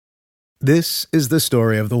This is the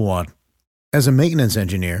story of the one. As a maintenance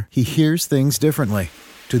engineer, he hears things differently.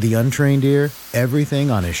 To the untrained ear,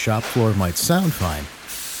 everything on his shop floor might sound fine,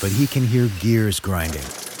 but he can hear gears grinding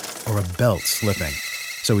or a belt slipping.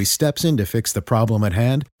 So he steps in to fix the problem at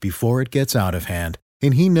hand before it gets out of hand.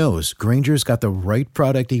 And he knows Grainger's got the right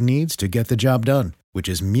product he needs to get the job done, which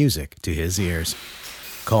is music to his ears.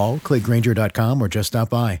 Call, click Grainger.com, or just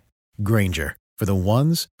stop by. Grainger, for the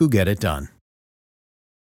ones who get it done.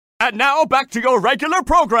 And now back to your regular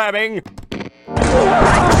programming. You've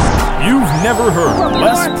never heard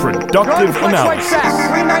less productive analysis.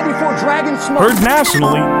 Heard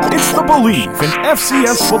nationally, it's the Believe in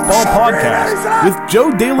FCS Football podcast with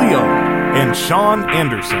Joe DeLeon and Sean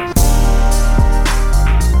Anderson.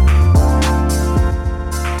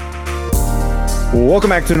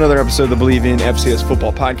 Welcome back to another episode of the Believe in FCS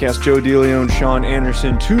Football podcast. Joe DeLeon, Sean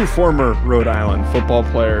Anderson, two former Rhode Island football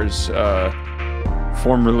players,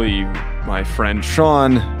 formerly my friend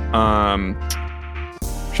Sean.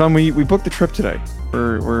 Sean, we booked the trip today.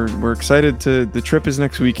 We're excited to. The trip is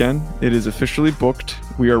next weekend. It is officially booked.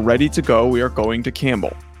 We are ready to go. We are going to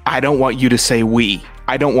Campbell. I don't want you to say we.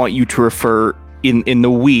 I don't want you to refer in the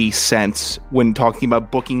we sense when talking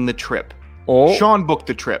about booking the trip. Oh, Sean booked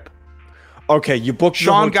the trip. Okay, you booked.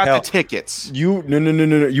 Sean the hotel. got the tickets. No.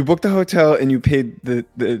 You booked the hotel and you paid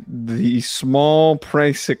the small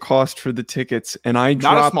price it cost for the tickets, and I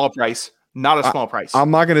dropped. Not a small price. Not a small price. I'm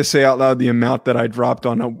not going to say out loud the amount that I dropped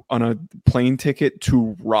on a plane ticket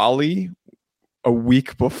to Raleigh a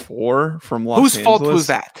week before from Los Angeles. Whose fault was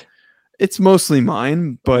that? It's mostly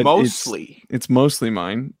mine, but it's mostly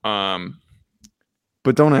mine.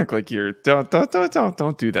 But don't act like you're don't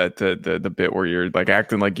do that the bit where you're like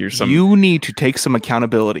acting like you're some. You need to take some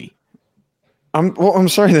accountability. I'm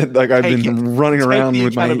sorry that I've been running around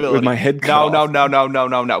with my head cut off.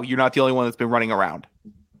 No. You're not the only one that's been running around.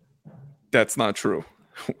 That's not true.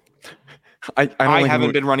 I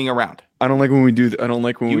haven't been running around. I don't like when we do. I don't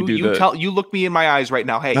like when we do that. You look me in my eyes right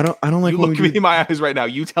now. Hey, I don't like. You look me in my eyes right now.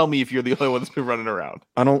 You tell me if you're the only one that's been running around.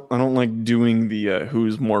 I don't like doing the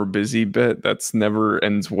who's more busy bit. That's never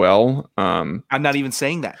ends well. I'm not even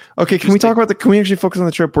saying that. Okay, can we talk about can we actually focus on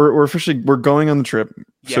the trip? We're going on the trip.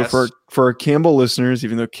 Yes. So for our Campbell listeners,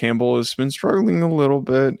 even though Campbell has been struggling a little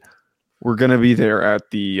bit, we're gonna be there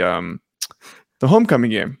at the homecoming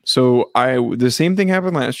game. So the same thing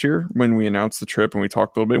happened last year when we announced the trip and we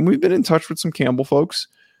talked a little bit, and we've been in touch with some Campbell folks.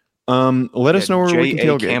 Let us know where we can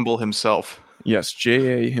tailgate. Campbell himself. Yes,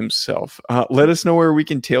 J.A. himself. Let us know where we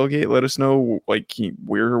can tailgate. Let us know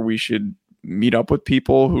where we should meet up with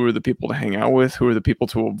people. Who are the people to hang out with? Who are the people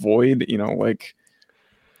to avoid?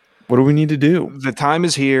 What do we need to do? The time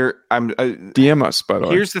is here. DM us, by the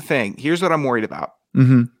way. Here's the thing. Here's what I'm worried about.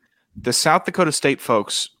 Mm-hmm. The South Dakota State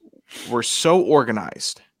folks were so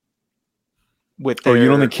organized with their. You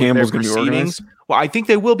don't think Campbell's going to be organized? Well, I think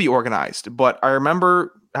they will be organized, but I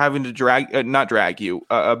remember having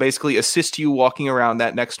to basically assist you walking around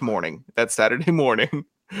that Saturday morning,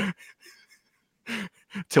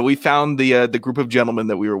 till we found the group of gentlemen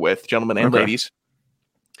that we were with, gentlemen and ladies.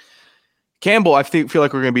 Campbell, I feel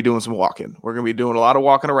like we're going to be doing some walking. We're going to be doing a lot of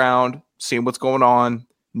walking around, seeing what's going on.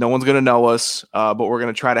 No one's going to know us, but we're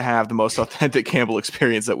going to try to have the most authentic Campbell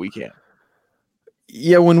experience that we can.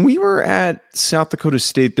 Yeah, when we were at South Dakota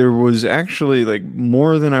State, there was actually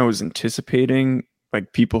more than I was anticipating.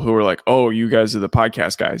 People who were like, "Oh, you guys are the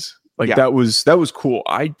podcast guys." That was cool.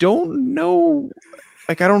 I don't know.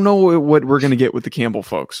 I don't know what we're going to get with the Campbell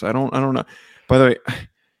folks. I don't know. By the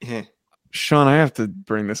way, Sean, I have to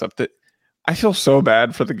bring this up. That I feel so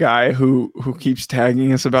bad for the guy who keeps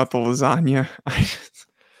tagging us about the lasagna.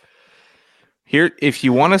 Here, if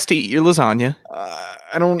you want us to eat your lasagna,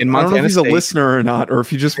 I don't know if he's a listener or not, or if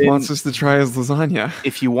he just wants us to try his lasagna.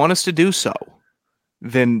 If you want us to do so,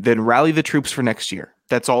 then rally the troops for next year.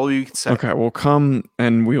 That's all you can say. Okay, we'll come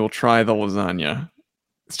and we will try the lasagna.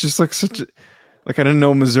 It's just I didn't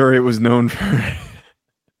know Missouri was known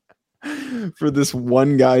for this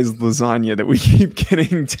one guy's lasagna that we keep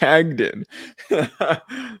getting tagged in.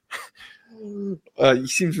 He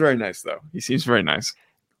seems very nice, though. He seems very nice.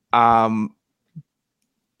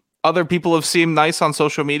 Other people have seemed nice on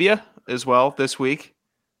social media as well this week.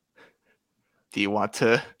 Do you want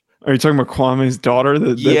to? Are you talking about Kwame's daughter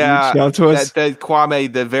that reached out to us?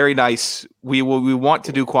 Kwame, the very nice. We want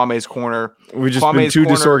to do Kwame's Corner. We've just been too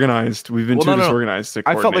disorganized. We've been too disorganized to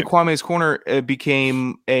coordinate. I felt like Kwame's Corner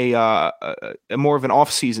became a more of an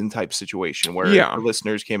off-season type situation where our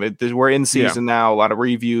listeners came in. We're in season now. A lot of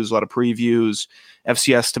reviews, a lot of previews,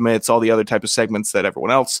 FC estimates, all the other type of segments that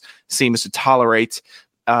everyone else seems to tolerate.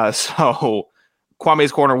 So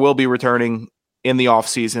Kwame's Corner will be returning in the off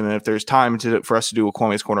season. And if there's time for us to do a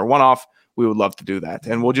Kwame's Corner one-off, we would love to do that.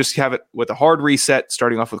 And we'll just have it with a hard reset,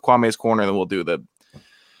 starting off with Kwame's Corner, and then we'll do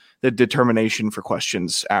the determination for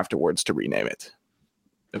questions afterwards to rename it,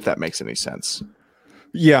 if that makes any sense.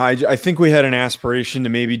 Yeah, I think we had an aspiration to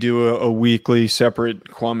maybe do a weekly separate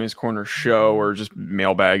Kwame's Corner show, or just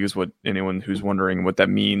mailbag is what anyone who's wondering what that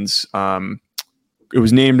means. It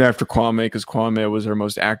was named after Kwame because Kwame was our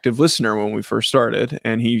most active listener when we first started,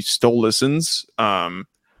 and he still listens,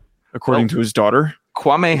 according to his daughter.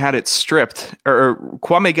 Kwame had it stripped, or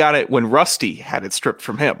Kwame got it when Rusty had it stripped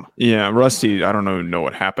from him. Yeah, Rusty, I don't know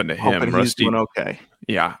what happened to him. Hoping Rusty, he's doing okay.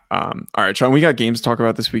 Yeah. All right, Sean, we got games to talk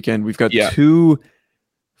about this weekend. We've got two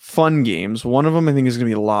fun games. One of them I think is going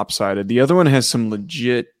to be lopsided. The other one has some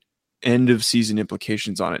legit end of season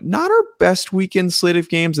implications on it. Not our best weekend slate of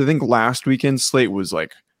games. I think last weekend's slate was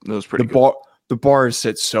like, it was pretty good. The bar is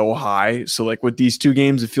set so high. So like with these two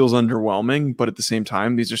games, it feels underwhelming, but at the same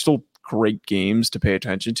time, these are still great games to pay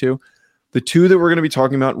attention to. The two that we're going to be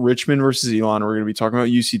talking about, Richmond versus Elon, we're going to be talking about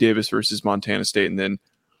UC Davis versus Montana State. And then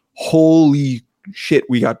holy shit,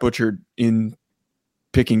 we got butchered in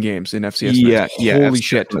picking games in FCS. Yeah. Holy FCS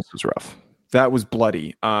shit. This was rough. That was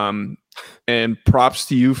bloody. And props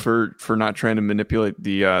to you for not trying to manipulate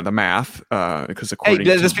the math, because according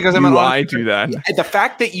to just because you, I do that. The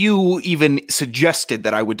fact that you even suggested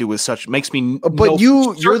that I would do as such makes me. But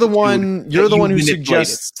you're the one who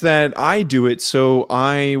suggests that I do it. So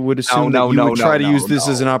I would assume that you would try to use this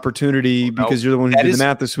as an opportunity because you're the one who did the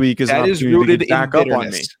math this week. As an opportunity to get back up on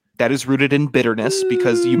me. That is rooted in bitterness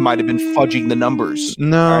because you might have been fudging the numbers.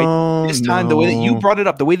 No, This time, the way that you brought it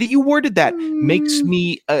up, the way that you worded that makes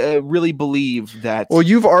me really believe that. Well,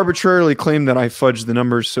 you've arbitrarily claimed that I fudged the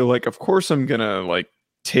numbers. So like, of course I'm going to like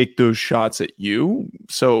take those shots at you.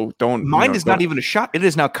 So don't. Mine is not even a shot. It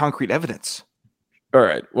is now concrete evidence. All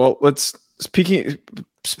right. Well,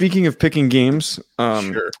 speaking of picking games,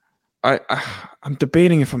 sure. I'm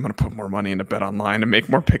debating if I'm going to put more money into Bet Online and make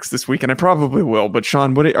more picks this week, and I probably will. But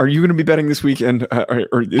Sean, are you going to be betting this weekend,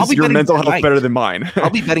 or is your mental health better than mine? I'll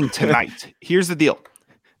be betting tonight. Here's the deal.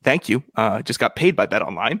 Thank you. Just got paid by Bet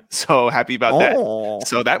Online, so happy about that.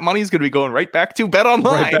 So that money is going to be going right back to Bet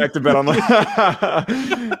Online. Right back to Bet Online.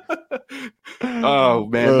 Oh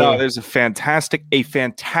man, no, there's a fantastic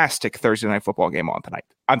Thursday night football game on tonight.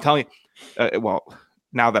 I'm telling you.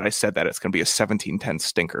 Now that I said that, it's going to be a 17-10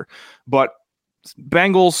 stinker. But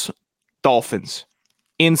Bengals, Dolphins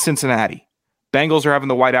in Cincinnati. Bengals are having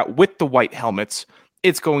the whiteout with the white helmets.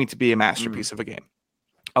 It's going to be a masterpiece of a game.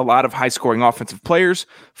 A lot of high-scoring offensive players,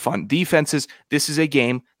 fun defenses. This is a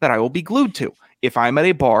game that I will be glued to. If I'm at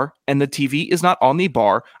a bar and the TV is not on the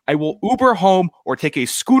bar, I will Uber home or take a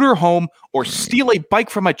scooter home or steal a bike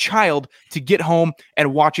from a child to get home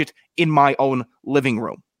and watch it in my own living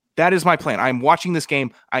room. That is my plan. I am watching this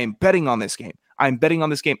game. I am betting on this game. I'm betting on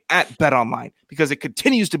this game at BetOnline because it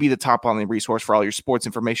continues to be the top online resource for all your sports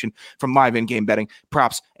information from live in-game betting,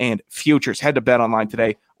 props, and futures. Head to BetOnline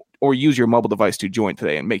today or use your mobile device to join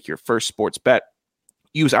today and make your first sports bet.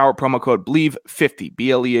 Use our promo code BLEAV50,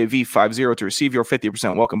 BLEAV50 to receive your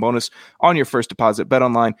 50% welcome bonus on your first deposit.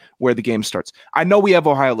 BetOnline, where the game starts. I know we have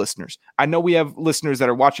Ohio listeners. I know we have listeners that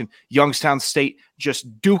are watching Youngstown State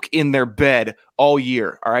just duke in their bed all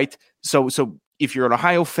year, all right? So if you're an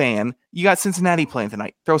Ohio fan, you got Cincinnati playing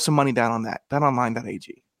tonight. Throw some money down on that.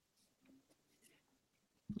 BetOnline.ag.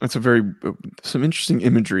 That's some interesting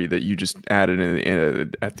imagery that you just added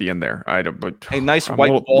in at the end there. A nice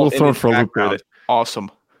white ball in the background.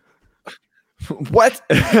 Awesome. What?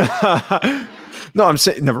 No, I'm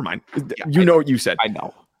saying never mind. You know what you said. I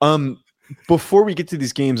know. Before we get to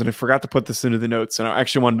these games, and I forgot to put this into the notes, and I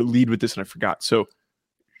actually wanted to lead with this, and I forgot. So,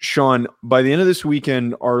 Sean, by the end of this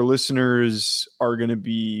weekend, our listeners are going to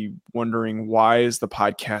be wondering, why is the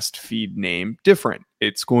podcast feed name different?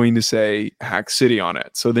 It's going to say Hack City on it.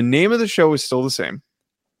 So the name of the show is still the same.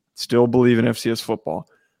 Still Believe in FCS Football,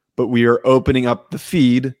 but we are opening up the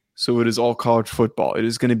feed so it is all college football. It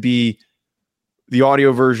is going to be the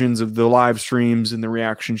audio versions of the live streams and the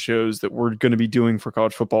reaction shows that we're going to be doing for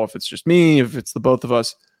college football. If it's just me, if it's the both of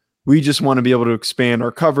us, we just want to be able to expand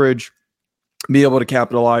our coverage, be able to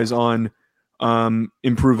capitalize on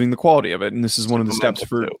improving the quality of it. And this is one of the steps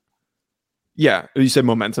for, yeah, you said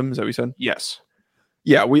momentum. Is that what you said? Yes.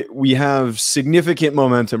 Yeah, we have significant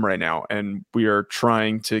momentum right now, and we are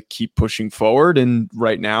trying to keep pushing forward. And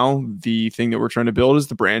right now, the thing that we're trying to build is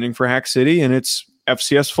the branding for Hack City, and it's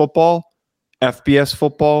FCS football, FBS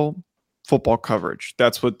football coverage.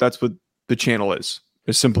 That's what the channel is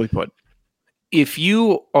simply put. If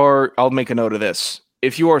you are, I'll make a note of this.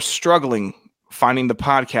 If you are struggling finding the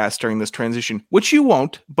podcast during this transition, which you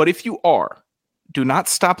won't, but if you are, do not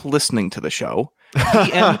stop listening to the show.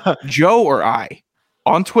 DM Joe or I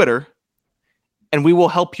on Twitter, and we will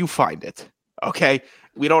help you find it. Okay?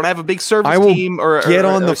 We don't have a big service team or get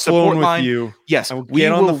on the phone with you. Yes, we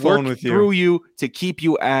will on the phone with you through you to keep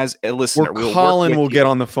you as a listener. Colin will get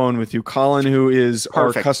on the phone with you. Colin, who is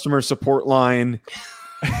our customer support line,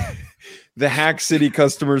 the Hack City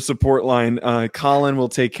customer support line. Colin will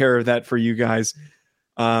take care of that for you guys.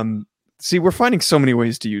 See, we're finding so many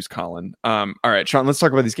ways to use Colin. All right, Sean, let's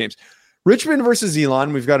talk about these games. Richmond versus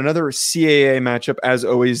Elon. We've got another CAA matchup, as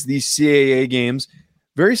always. These CAA games,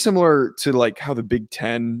 very similar to like how the Big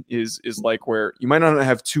Ten is like, where you might not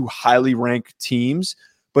have two highly ranked teams,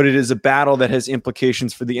 but it is a battle that has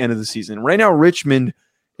implications for the end of the season. Right now, Richmond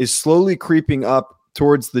is slowly creeping up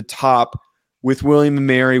towards the top with William &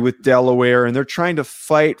 Mary, with Delaware, and they're trying to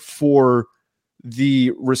fight for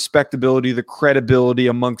the respectability, the credibility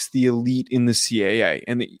amongst the elite in the CAA.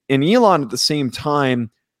 And Elon at the same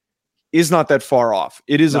time is not that far off.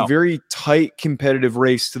 It is a very tight competitive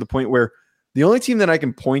race to the point where the only team that I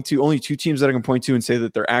can point to, only two teams that I can point to and say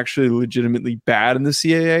that they're actually legitimately bad in the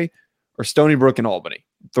CAA are Stony Brook and Albany.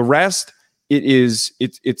 The rest,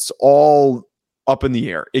 it's all up in the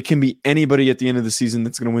air. It can be anybody at the end of the season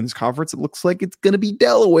that's going to win this conference. It looks like it's going to be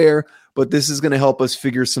Delaware, but this is going to help us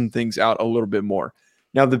figure some things out a little bit more.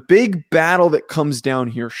 Now, the big battle that comes down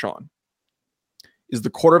here, Sean, is the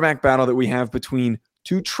quarterback battle that we have between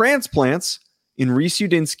two transplants in Reese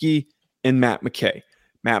Udinsky and Matt McKay.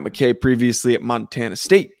 Matt McKay previously at Montana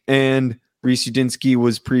State, and Reese Udinsky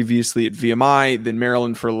was previously at VMI, then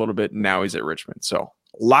Maryland for a little bit, and now he's at Richmond. So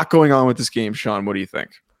a lot going on with this game. Sean, what do you think?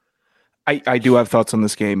 I do have thoughts on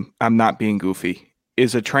this game. I'm not being goofy.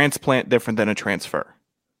 Is a transplant different than a transfer?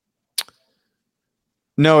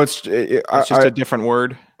 No, it's just a different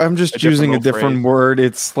word. I'm just using a different word.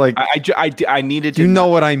 It's like I needed to. You know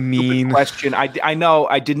what I mean? Question. I know.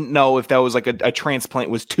 I didn't know if that was like a transplant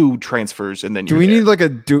was two transfers, and then do we need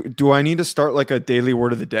like do I need to start like a daily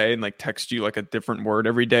word of the day and like text you like a different word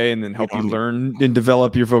every day and then help you learn and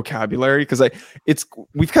develop your vocabulary? Because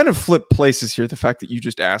we've kind of flipped places here. The fact that you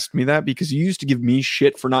just asked me that because you used to give me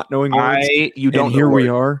shit for not knowing words. You don't. And here we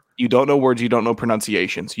are. You don't know words. You don't know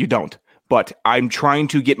pronunciations. You don't. But I'm trying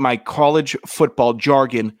to get my college football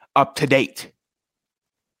jargon up to date.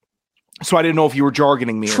 So I didn't know if you were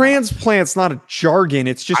jargoning me. Transplant's not a jargon.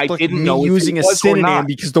 It's just like me using a synonym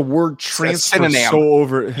because the word transfer is so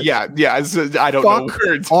over. Yeah. I don't know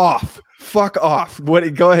words. Fuck off.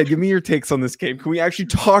 Go ahead. Give me your takes on this game. Can we actually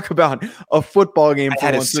talk about a football game? I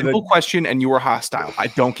had a simple question and you were hostile. I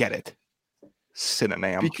don't get it.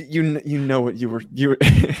 Synonym. You know what you were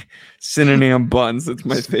synonym buns. That's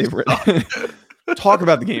my favorite. Talk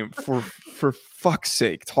about the game for fuck's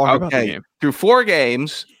sake. Talk about the game. Through 4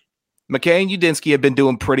 games, McKay and Udinsky have been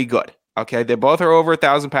doing pretty good. Okay, they both are over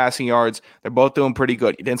 1,000 passing yards. They're both doing pretty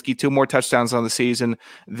good. Udinsky 2 more touchdowns on the season.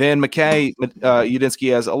 Then McKay,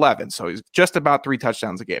 Udinsky has 11, so he's just about 3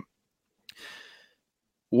 touchdowns a game.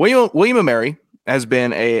 William & Mary has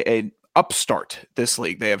been a upstart this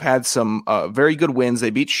league. They have had some very good wins. They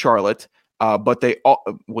beat Charlotte, but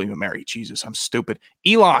William & Mary, Jesus, I'm stupid.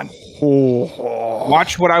 Elon,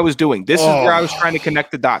 watch what I was doing. This is where I was trying to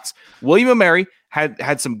connect the dots. William & Mary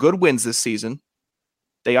had some good wins this season.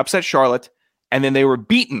 They upset Charlotte, and then they were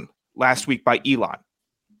beaten last week by Elon.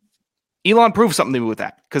 Elon proved something to me with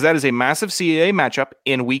that, because that is a massive CAA matchup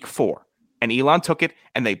in week 4, and Elon took it,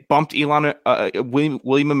 and they bumped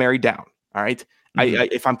William & Mary down. All right. Mm-hmm.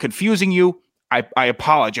 If I'm confusing you, I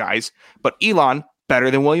apologize. But Elon,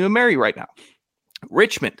 better than William & Mary right now.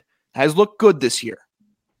 Richmond has looked good this year.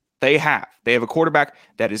 They have a quarterback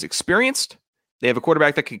that is experienced. They have a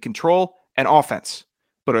quarterback that can control an offense.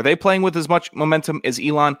 But are they playing with as much momentum as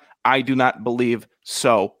Elon? I do not believe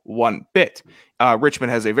so one bit.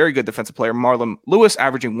 Richmond has a very good defensive player, Marlon Lewis,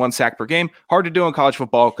 averaging 1 sack per game. Hard to do in college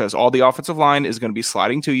football because all the offensive line is going to be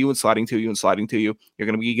sliding to you and sliding to you and sliding to you. You're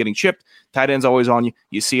going to be getting chipped. Tight end's always on you.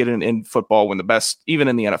 You see it in football when the best, even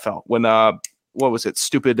in the NFL, when the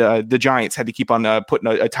Giants had to keep on putting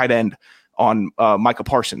a tight end on Micah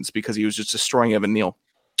Parsons because he was just destroying Evan Neal.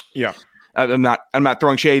 Yeah. I'm not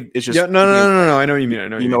throwing shade. It's just no. I know what you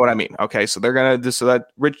mean. You know what I mean. Okay, so they're gonna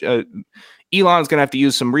Elon's gonna have to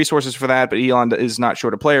use some resources for that, but Elon is not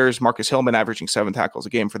short of players. Marcus Hillman averaging 7 tackles a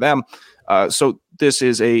game for them. So this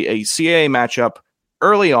is a CAA matchup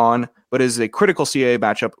early on, but is a critical CAA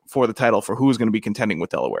matchup for the title for who's going to be contending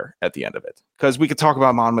with Delaware at the end of it. Because we could talk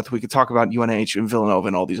about Monmouth, we could talk about UNH and Villanova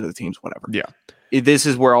and all these other teams, whatever. Yeah, This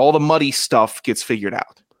is where all the muddy stuff gets figured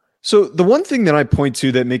out. So the one thing that I point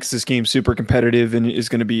to that makes this game super competitive and is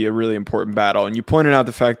going to be a really important battle, and you pointed out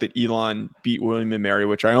the fact that Elon beat William and Mary,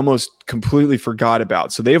 which I almost completely forgot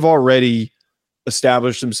about. So they've already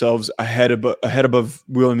established themselves ahead above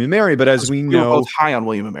William and Mary. But as we know, both high on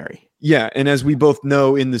William and Mary. Yeah, and as we both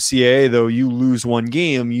know in the CAA, though, you lose one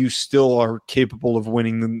game, you still are capable of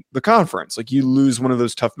winning the conference. Like you lose one of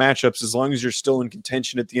those tough matchups, as long as you're still in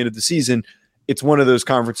contention at the end of the season, it's one of those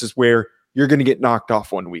conferences where you're going to get knocked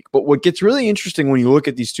off one week. But what gets really interesting when you look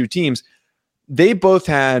at these two teams, they both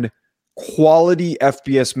had quality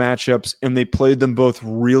FBS matchups, and they played them both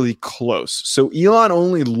really close. So Elon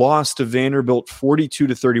only lost to Vanderbilt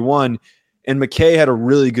 42-31, and McKay had a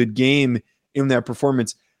really good game in that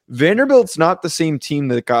performance. Vanderbilt's not the same team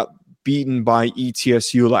that got beaten by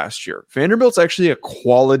ETSU last year. Vanderbilt's actually a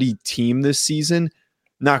quality team this season.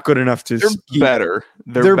 Not good enough to. They're better.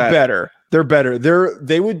 They're better. They're better.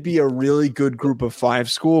 They would be a really good group of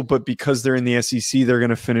 5 school, but because they're in the SEC, they're going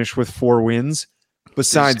to finish with 4 wins.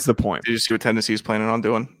 Besides the point. Did you see what Tennessee's planning on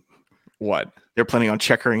doing? What? They're planning on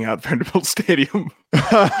checkering out Vanderbilt Stadium.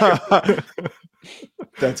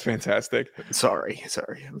 That's fantastic. Sorry.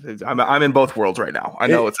 I'm in both worlds right now. I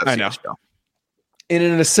know it's I know. And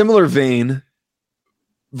in a similar vein,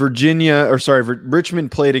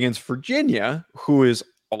 Richmond played against Virginia, who is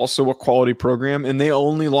also a quality program, and they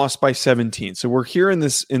only lost by 17. So we're here in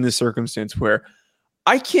this circumstance where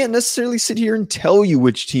I can't necessarily sit here and tell you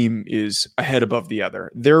which team is ahead above the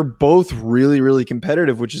other. They're both really, really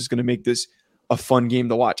competitive, which is going to make this a fun game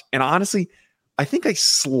to watch. And honestly, I think I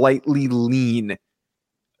slightly lean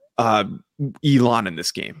Elon in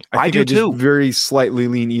this game. I do too. Very slightly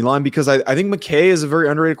lean Elon because I think McKay is a very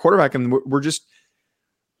underrated quarterback, and we're just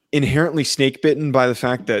inherently snake bitten by the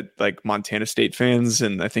fact that like Montana State fans,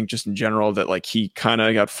 and I think just in general that like he kind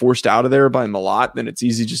of got forced out of there by Malott. Then it's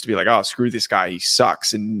easy just to be like, oh, screw this guy, he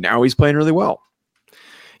sucks, and now he's playing really well.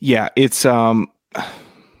 Yeah, it's another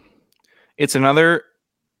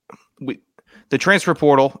the transfer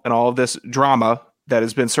portal and all of this drama that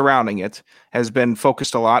has been surrounding it has been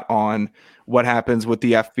focused a lot on what happens with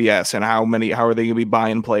the FBS and how are they going to be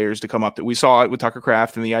buying players to come up. That we saw it with Tucker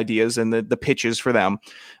Kraft and the ideas and the pitches for them.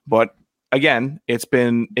 But again, it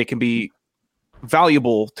can be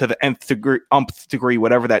valuable to the umpth degree,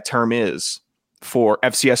 whatever that term is, for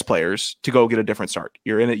FCS players to go get a different start.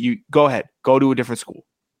 You're in it. You go ahead, go to a different school,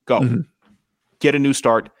 get a new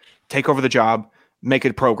start, take over the job, make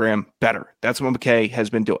a program better. That's what McKay has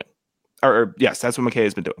been doing. Yes, that's what McKay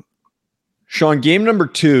has been doing. Sean, game number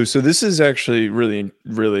 2. So this is actually really,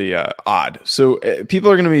 really odd. So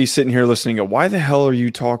people are going to be sitting here listening to, why the hell are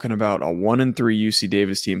you talking about a 1-3 UC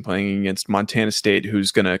Davis team playing against Montana State,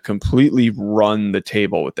 who's going to completely run the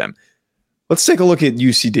table with them? Let's take a look at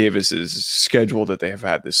UC Davis's schedule that they have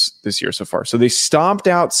had this year so far. So they stomped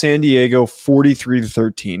out San Diego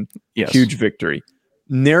 43-13. Yes. Huge victory.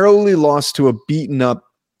 Narrowly lost to a beaten up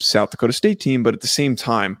South Dakota State team, but at the same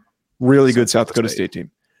time, really good South Dakota State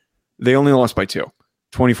team. They only lost by 2,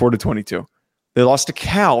 24-22. They lost to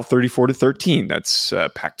Cal 34-13. That's a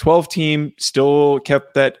Pac-12 team. Still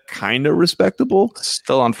kept that kind of respectable.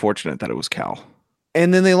 Still unfortunate that it was Cal.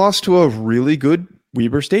 And then they lost to a really good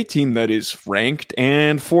Weber State team that is ranked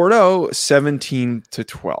and 4-0,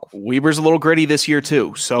 17-12. Weber's a little gritty this year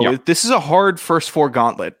too. So This is a hard first 4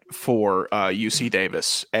 gauntlet for UC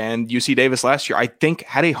Davis. And UC Davis last year, I think,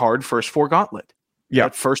 had a hard first 4 gauntlet. Yeah,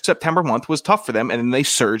 that first September month was tough for them, and then they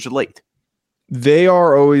surged late. They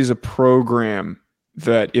are always a program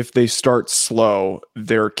that if they start slow,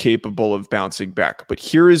 they're capable of bouncing back. But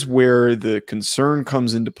here is where the concern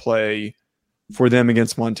comes into play for them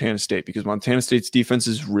against Montana State, because Montana State's defense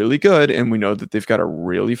is really good, and we know that they've got a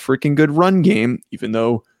really freaking good run game, even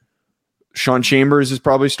though Sean Chambers is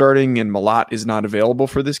probably starting and Malott is not available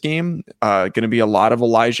for this game. Going to be a lot of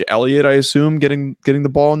Elijah Elliott, I assume, getting the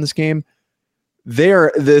ball in this game.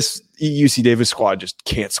 This UC Davis squad just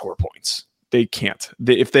can't score points. They can't.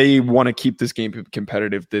 If they want to keep this game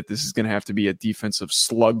competitive, that this is going to have to be a defensive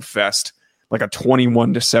slugfest, like a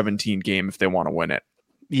 21-17 game if they want to win it.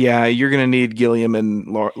 Yeah, you're going to need Gilliam and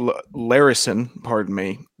Larison,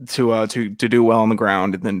 to do well on the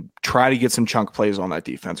ground, and then try to get some chunk plays on that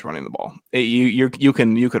defense running the ball. You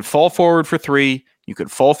could fall forward for 3, you could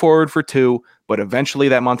fall forward for 2, but eventually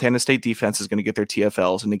that Montana State defense is going to get their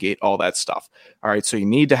TFLs and negate all that stuff. All right, so you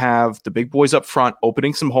need to have the big boys up front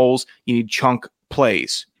opening some holes. You need chunk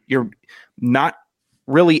plays. You're not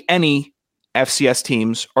really any FCS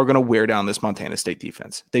teams are going to wear down this Montana State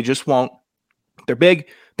defense. They just won't. They're big,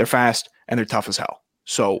 they're fast, and they're tough as hell.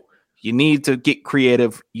 So you need to get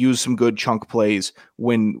creative, use some good chunk plays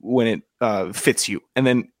when it fits you. And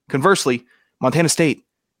then conversely, Montana State,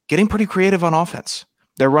 getting pretty creative on offense.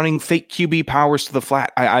 They're running fake QB powers to the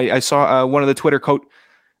flat. I saw one of the Twitter coach.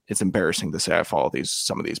 It's embarrassing to say I follow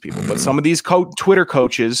some of these people, but some of these Twitter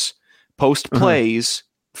coaches post plays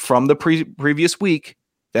from the previous week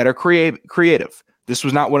that are creative. This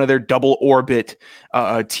was not one of their double orbit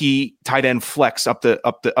tight end flex up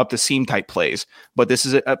the seam type plays, but this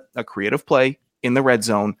is a creative play in the red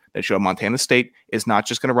zone that showed Montana State is not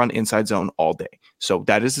just going to run inside zone all day. So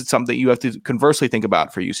that is something that you have to conversely think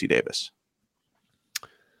about for UC Davis.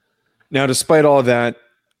 Now, despite all of that,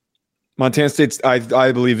 Montana State, I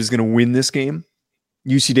believe, is going to win this game.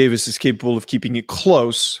 UC Davis is capable of keeping it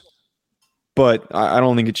close, but I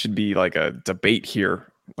don't think it should be like a debate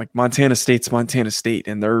here. Like Montana State's Montana State,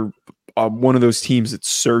 and they're one of those teams that's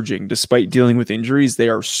surging. Despite dealing with injuries, they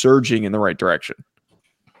are surging in the right direction.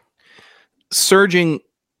 Surging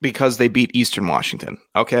because they beat Eastern Washington.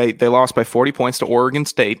 Okay, they lost by 40 points to Oregon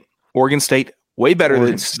State. Oregon State, way better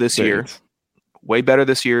this year. Way better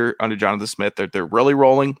this year under Jonathan Smith. They're really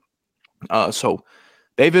rolling. So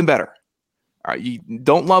they've been better. You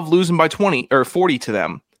don't love losing by 20 or 40 to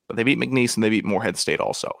them, but they beat McNeese and they beat Morehead State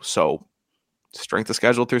also. So strength of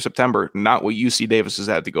schedule through September, not what UC Davis has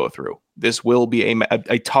had to go through. This will be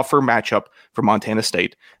a tougher matchup for Montana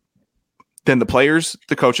State than the players,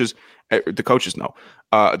 the coaches know.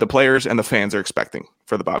 The players and the fans are expecting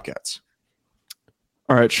for the Bobcats.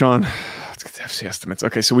 All right, Sean, let's get the FC estimates.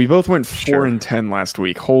 Okay, so we both went 4-10 last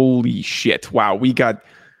week. Holy shit. Wow, we got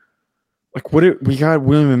we got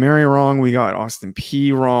William and Mary wrong. We got Austin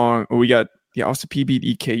P wrong. We got Austin P beat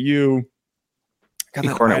EKU. Got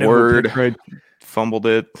that Incarnate Word right. Fumbled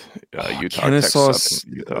it. Utah, Kennesaw, Texas,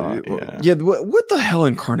 Utah. Yeah. What the hell,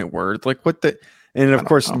 Incarnate Word? Like what the? And of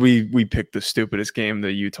course, we picked the stupidest game,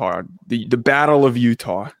 the Utah, the Battle of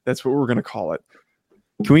Utah. That's what we're gonna call it.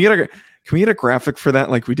 Can we get a graphic for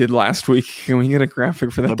that, like we did last week? Can we get a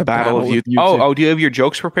graphic for that? The Battle of Utah. Oh, do you have your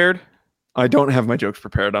jokes prepared? I don't have my jokes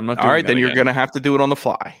prepared. I'm not doing it. All right, then you're again. going to have to do it on the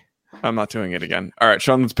fly. I'm not doing it again. All right,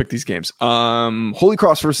 Sean, let's pick these games. Holy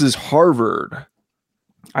Cross versus Harvard.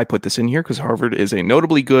 I put this in here because Harvard is a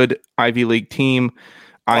notably good Ivy League team.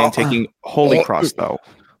 I am taking Holy Cross, though.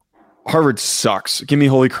 Harvard sucks. Give me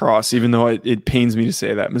Holy Cross, even though it pains me to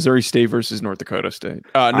say that. Missouri State versus North Dakota State.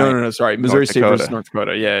 No, sorry. Missouri State versus North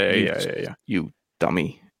Dakota. Yeah. You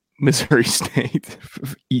dummy. Missouri State.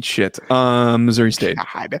 Eat shit. Missouri State.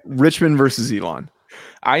 God. Richmond versus Elon.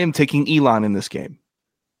 I am taking Elon in this game.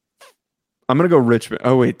 I'm going to go Richmond.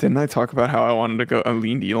 Oh, wait. Didn't I talk about how I wanted to go? I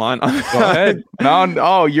leaned Elon. Go ahead.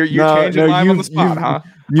 No, you're changing live on the spot, huh?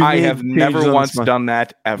 I have never once done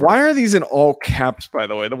that ever. Why are these in all caps, by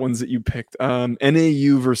the way, the ones that you picked?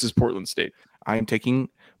 NAU versus Portland State. I am taking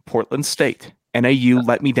Portland State. NAU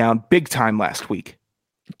let me down big time last week.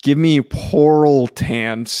 Give me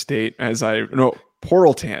Portland State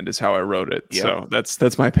Portland is how I wrote it. Yep. So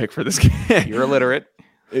that's my pick for this game. You're illiterate.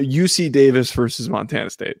 UC Davis versus Montana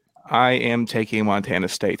State. I am taking Montana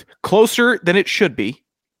State. Closer than it should be,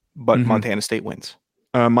 but Montana State wins.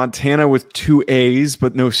 Montana with 2 A's,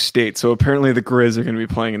 but no state. So apparently the Grizz are going to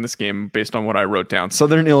be playing in this game based on what I wrote down.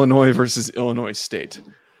 Southern Illinois versus Illinois State.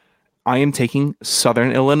 I am taking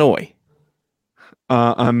Southern Illinois.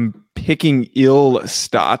 I'm picking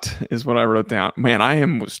Illstat is what I wrote down. Man, I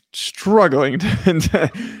was struggling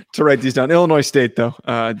to write these down. Illinois State, though.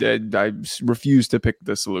 I refuse to pick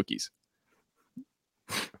the Salukis.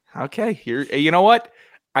 Okay, here. You know what?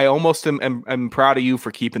 I almost am proud of you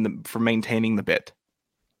for maintaining the bit.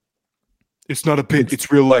 It's not a bit.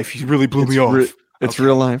 It's real life. You really blew me off. It's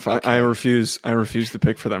real life. Okay. I refuse to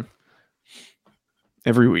pick for them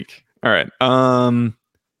every week. All right.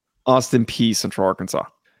 Austin P, Central Arkansas.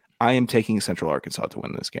 I am taking Central Arkansas to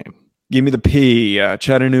win this game. Give me the P.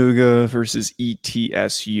 Chattanooga versus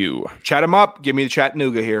ETSU. Chat them up. Give me the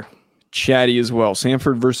Chattanooga here. Chatty as well.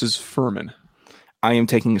 Samford versus Furman. I am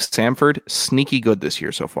taking Samford. Sneaky good this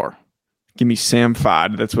year so far. Give me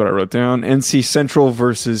Samford. That's what I wrote down. NC Central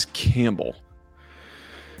versus Campbell.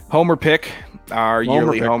 Homer pick. Our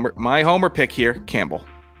yearly homer. My homer pick here, Campbell.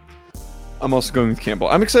 I'm also going with Campbell.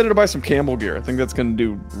 I'm excited to buy some Campbell gear. I think that's going to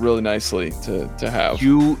do really nicely to have.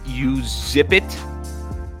 You zip it.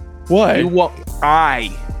 Why?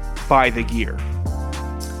 I buy the gear.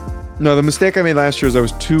 No, the mistake I made last year is I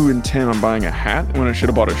was too intent on buying a hat when I should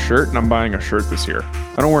have bought a shirt, and I'm buying a shirt this year.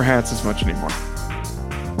 I don't wear hats as much anymore.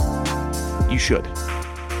 You should.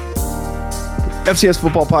 FCS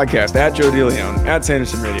Football Podcast at Joe DeLeon, at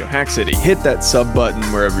Sanderson Radio, Hack City. Hit that sub button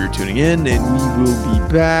wherever you're tuning in, and we will be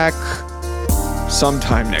back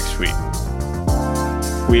sometime next week.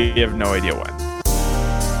 We have no idea when.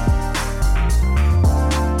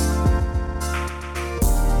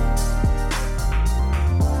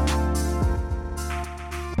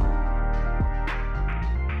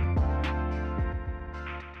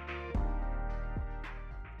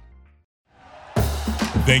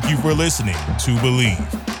 Thank you for listening to Believe.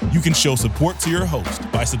 You can show support to your host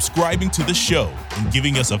by subscribing to the show and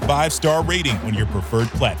giving us a 5-star rating on your preferred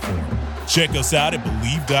platform. Check us out at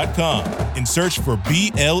Believe.com and search for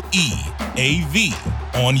BLEAV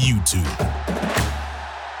on YouTube.